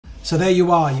So there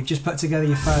you are, you've just put together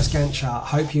your first Gantt chart.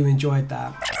 Hope you enjoyed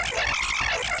that.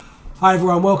 Hi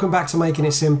everyone, welcome back to Making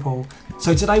It Simple.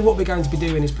 So today what we're going to be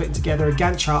doing is putting together a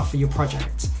Gantt chart for your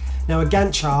project. Now a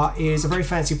Gantt chart is a very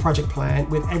fancy project plan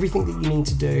with everything that you need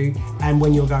to do and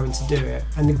when you're going to do it.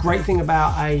 And the great thing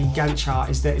about a Gantt chart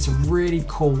is that it's a really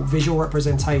cool visual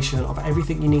representation of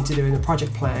everything you need to do in the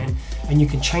project plan, and you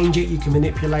can change it, you can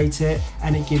manipulate it,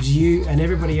 and it gives you and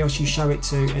everybody else you show it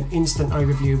to an instant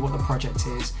overview of what the project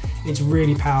is. It's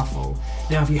really powerful.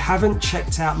 Now if you haven't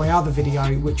checked out my other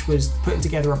video, which was putting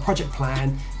together a project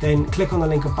plan, then click on the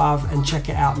link above and check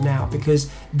it out now,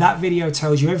 because that video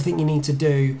tells you everything you need to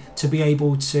do to be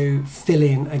able to fill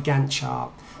in a Gantt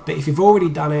chart. But if you've already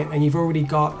done it and you've already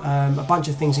got a bunch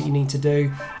of things that you need to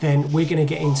do, then we're going to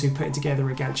get into putting together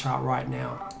a Gantt chart right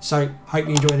now. So hope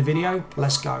you enjoy the video.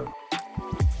 Let's go.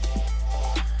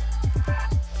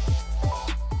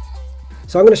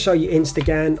 So I'm going to show you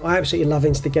Instagantt. I absolutely love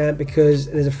Instagantt because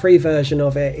there's a free version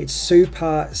of it. It's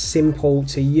super simple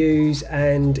to use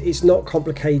and it's not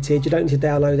complicated. You don't need to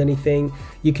download anything.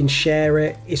 You can share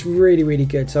it. It's really, really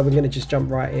good. So we're going to just jump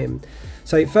right in.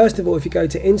 So first of all, if you go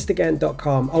to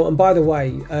instagantt.com, oh, and by the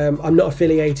way, I'm not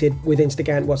affiliated with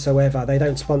Instagantt whatsoever. They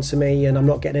don't sponsor me and I'm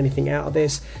not getting anything out of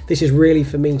this. This is really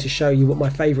for me to show you what my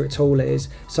favorite tool is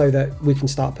so that we can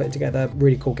start putting together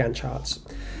really cool Gantt charts.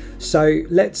 So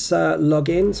let's log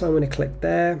in. So I'm going to click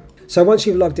there. So once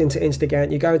you've logged into Instagantt,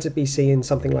 you're going to be seeing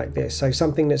something like this. So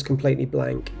something that's completely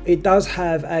blank. It does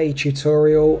have a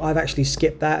tutorial. I've actually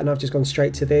skipped that and I've just gone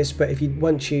straight to this. But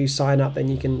once you sign up, then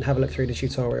you can have a look through the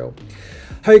tutorial.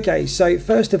 Okay, so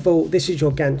first of all, this is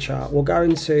your Gantt chart. We'll go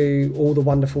into all the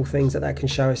wonderful things that can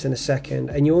show us in a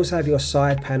second. And you also have your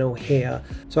side panel here.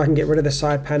 So I can get rid of the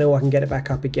side panel, I can get it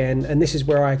back up again. And this is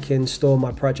where I can store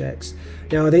my projects.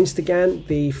 Now with Instagantt,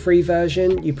 the free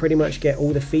version, you pretty much get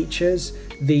all the features.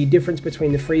 The difference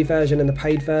between the free version and the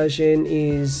paid version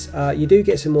is you do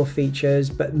get some more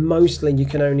features, but mostly you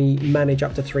can only manage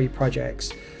up to 3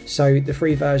 projects. So the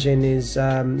free version is,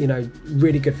 you know,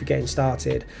 really good for getting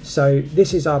started. So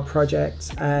this is our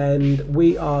project and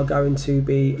we are going to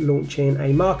be launching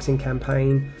a marketing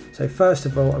campaign. So first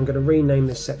of all, I'm going to rename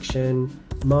this section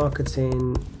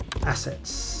Marketing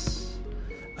Assets.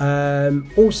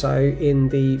 Also in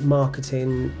the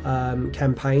marketing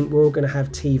campaign, we're all going to have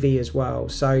TV as well.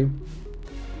 So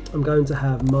I'm going to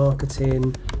have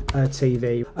marketing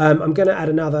TV. I'm going to add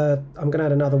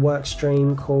another work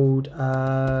stream called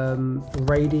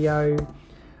radio.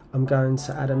 I'm going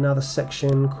to add another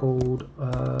section called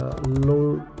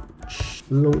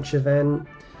launch event.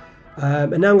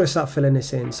 And now I'm going to start filling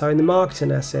this in. So in the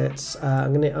marketing assets,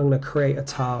 I'm going to create a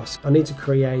task. I need to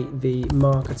create the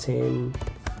marketing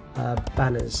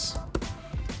banners.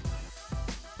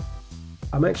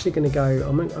 I'm actually going to go,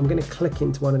 I'm going to click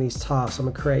into one of these tasks. I'm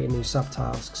going to create a new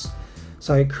subtasks.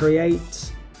 So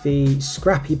create the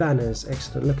scrappy banners.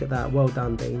 Excellent, look at that, well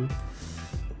done Dean.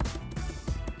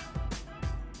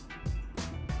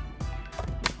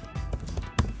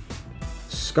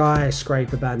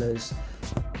 Skyscraper banners.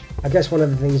 I guess one of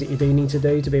the things that you do need to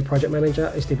do to be a project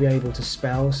manager is to be able to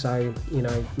spell. So, you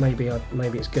know, maybe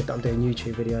it's good that I'm doing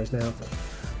YouTube videos now.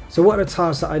 So what are the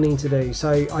tasks that I need to do?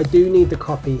 So I do need the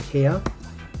copy here.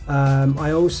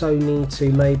 I also need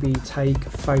to maybe take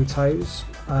photos,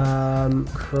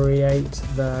 create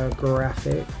the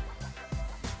graphic.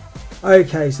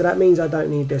 Okay, so that means I don't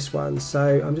need this one.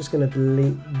 So I'm just going to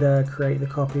delete the create the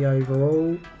copy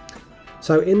overall.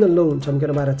 So in the launch, I'm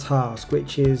going to add a task,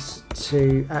 which is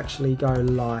to actually go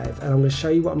live. And I'm going to show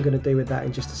you what I'm going to do with that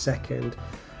in just a second.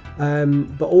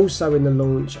 But also in the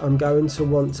launch, I'm going to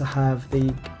want to have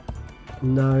the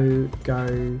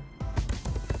no-go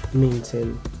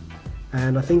meeting.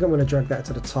 And I think I'm going to drag that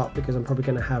to the top because I'm probably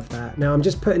going to have that. Now I'm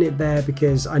just putting it there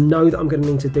because I know that I'm going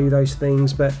to need to do those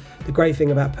things, but the great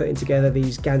thing about putting together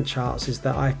these Gantt charts is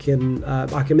that I can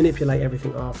manipulate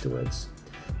everything afterwards.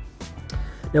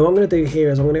 Now what I'm going to do here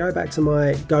is I'm going to go back to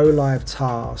my go live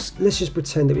task. Let's just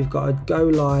pretend that we've got a go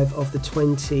live of the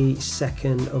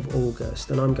 22nd of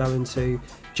August, and I'm going to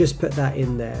just put that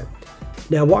in there.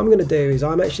 Now what I'm going to do is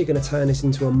I'm actually going to turn this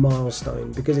into a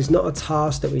milestone because it's not a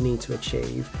task that we need to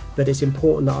achieve, but it's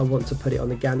important that I want to put it on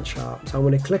the Gantt chart. So I'm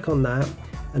going to click on that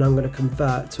and I'm going to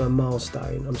convert to a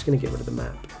milestone. I'm just going to get rid of the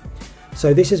map.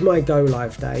 So this is my go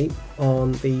live date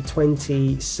on the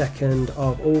 22nd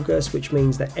of August, which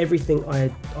means that everything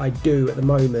I do at the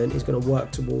moment is going to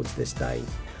work towards this date.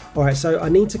 Alright, so I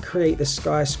need to create the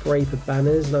skyscraper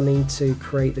banners and I need to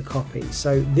create the copy.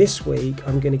 So this week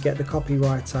I'm going to get the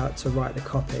copywriter to write the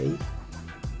copy.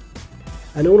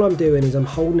 And all I'm doing is I'm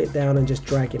holding it down and just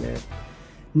dragging it.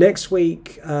 Next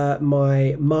week,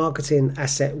 my marketing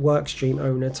asset workstream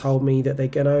owner told me that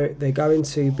they're going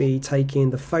to be taking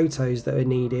the photos that are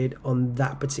needed on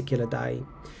that particular day.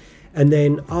 And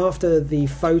then after the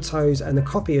photos and the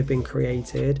copy have been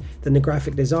created, then the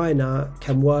graphic designer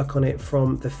can work on it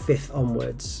from the 5th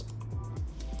onwards.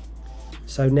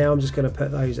 So now I'm just going to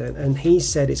put those in, and he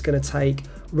said it's going to take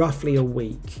roughly a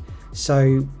week.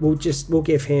 So we'll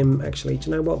give him, actually, do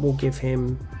you know what, we'll give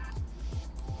him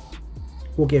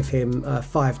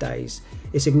 5 days.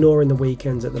 It's ignoring the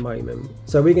weekends at the moment.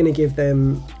 So we're going to give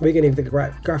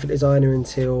the graphic designer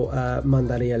until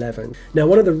Monday the 11th. Now,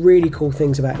 one of the really cool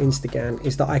things about Instagantt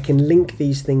is that I can link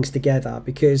these things together,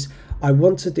 because I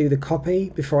want to do the copy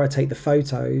before I take the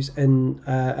photos, and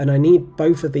I need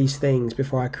both of these things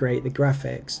before I create the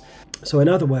graphics. So in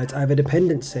other words, I have a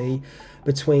dependency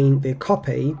between the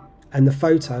copy and the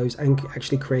photos and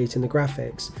actually creating the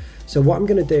graphics. So what I'm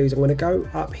going to do is I'm going to go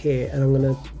up here and I'm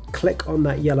going to click on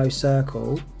that yellow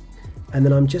circle, and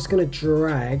then I'm just going to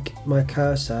drag my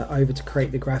cursor over to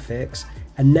create the graphics,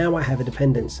 and now I have a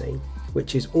dependency,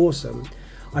 which is awesome.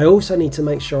 I also need to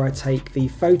make sure I take the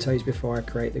photos before I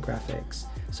create the graphics.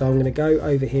 So I'm going to go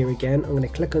over here again, I'm going to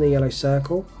click on the yellow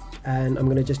circle, and I'm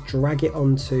going to just drag it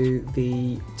onto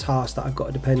the task that I've got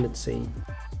a dependency.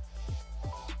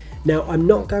 Now, I'm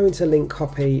not going to link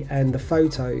copy and the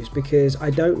photos because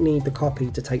I don't need the copy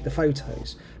to take the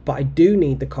photos, but I do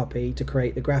need the copy to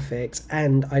create the graphics,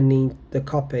 and I need the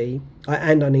copy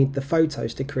and I need the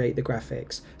photos to create the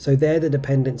graphics. So they're the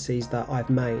dependencies that I've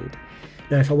made.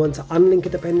 Now, if I want to unlink a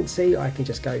dependency, I can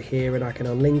just go here and I can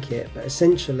unlink it. But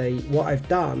essentially what I've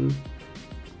done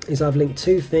is I've linked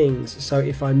two things. So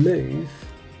if I move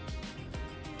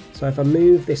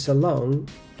this along,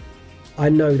 I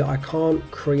know that I can't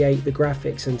create the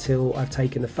graphics until I've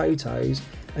taken the photos,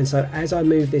 and so as I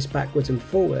move this backwards and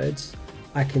forwards,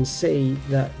 I can see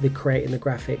that the creating the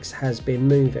graphics has been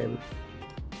moving.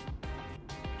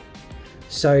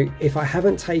 So if I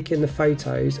haven't taken the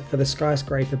photos for the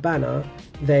skyscraper banner,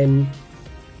 then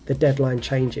the deadline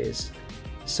changes.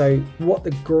 So what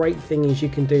the great thing is you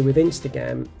can do with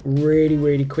Instagantt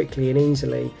really quickly and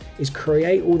easily is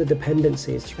create all the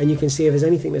dependencies, and you can see if there's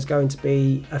anything that's going to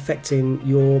be affecting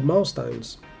your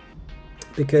milestones,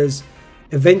 because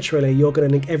eventually you're going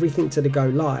to link everything to the go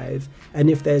live, and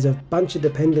if there's a bunch of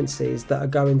dependencies that are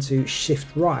going to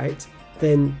shift right,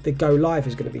 then the go live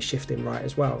is going to be shifting right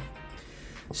as well.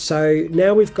 So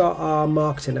now we've got our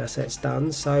marketing assets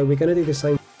done, so we're going to do the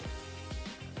same.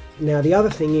 Now the other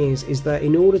thing is that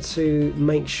in order to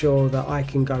make sure that I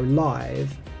can go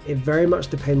live, it very much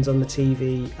depends on the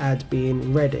TV ad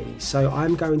being ready. So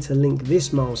I'm going to link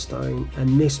this milestone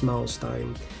and this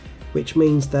milestone, which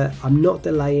means that I'm not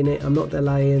delaying it, I'm not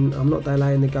delaying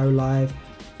the go live,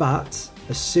 but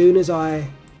as soon as I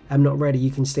am not ready,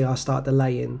 you can see I start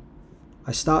delaying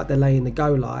the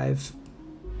go live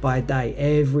by a day.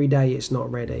 Every day it's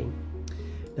not ready.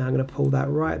 Now I'm going to pull that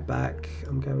right back.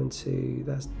 I'm going to,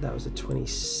 that was the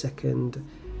 22nd.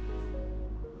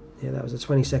 Yeah, that was the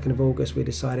 22nd of August. We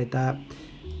decided that.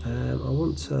 I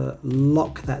want to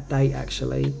lock that date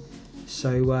actually.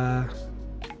 So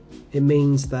it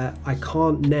means that I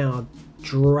can't now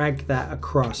drag that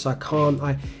across.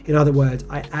 In other words,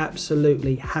 I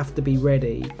absolutely have to be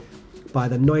ready by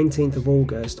the 19th of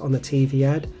August on the TV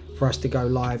ad for us to go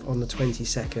live on the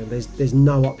 22nd. There's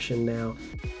no option now.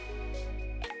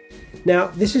 Now,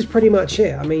 this is pretty much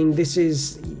it. I mean,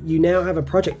 you now have a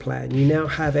project plan. You now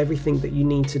have everything that you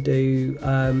need to do,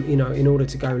 in order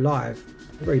to go live.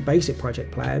 A very basic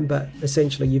project plan, but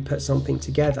essentially you put something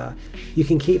together. You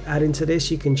can keep adding to this,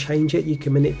 you can change it, you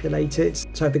can manipulate it.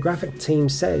 So if the graphic team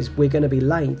says we're going to be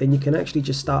late, then you can actually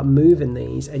just start moving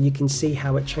these and you can see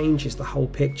how it changes the whole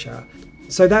picture.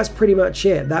 So that's pretty much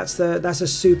it. That's a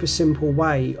super simple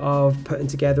way of putting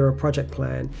together a project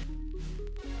plan.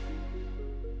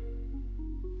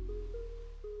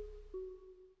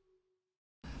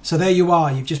 So there you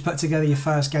are, you've just put together your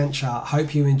first Gantt chart.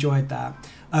 Hope you enjoyed that.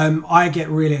 I get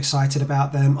really excited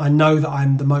about them. I know that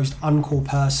I'm the most uncool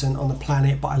person on the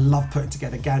planet, but I love putting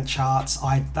together Gantt charts.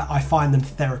 I find them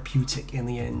therapeutic in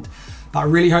the end. But I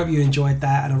really hope you enjoyed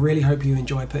that, and I really hope you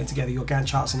enjoy putting together your Gantt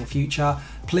charts in the future.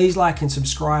 Please like and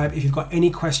subscribe. If you've got any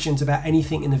questions about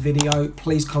anything in the video,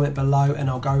 please comment below and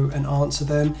I'll go and answer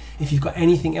them. If you've got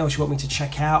anything else you want me to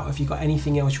check out, if you've got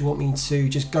anything else you want me to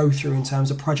just go through in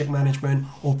terms of project management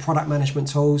or product management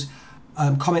tools,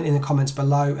 comment in the comments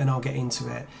below and I'll get into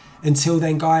it. Until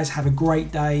then guys, have a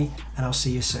great day and I'll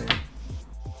see you soon.